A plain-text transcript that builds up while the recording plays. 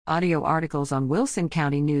Audio articles on Wilson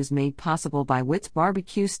County News made possible by Witt's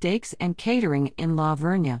Barbecue Steaks and Catering in La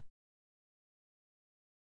Vernia.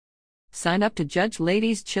 Sign up to judge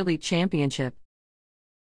Ladies Chili Championship.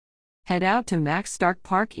 Head out to Max Stark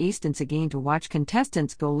Park East in Seguin to watch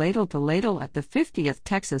contestants go ladle to ladle at the 50th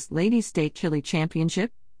Texas Ladies State Chili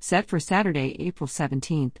Championship, set for Saturday, April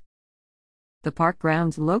 17th. The park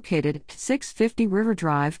grounds, located at 650 River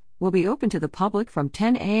Drive, will be open to the public from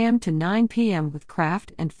 10 a.m. to 9 p.m. with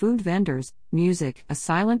craft and food vendors, music, a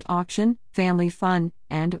silent auction, family fun,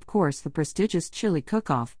 and, of course, the prestigious chili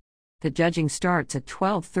cook-off. The judging starts at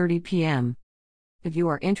 12:30 p.m. If you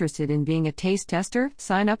are interested in being a taste tester,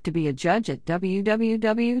 sign up to be a judge at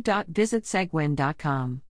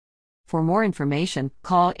www.visitseguin.com. For more information,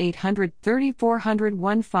 call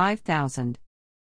 800-3400-5000.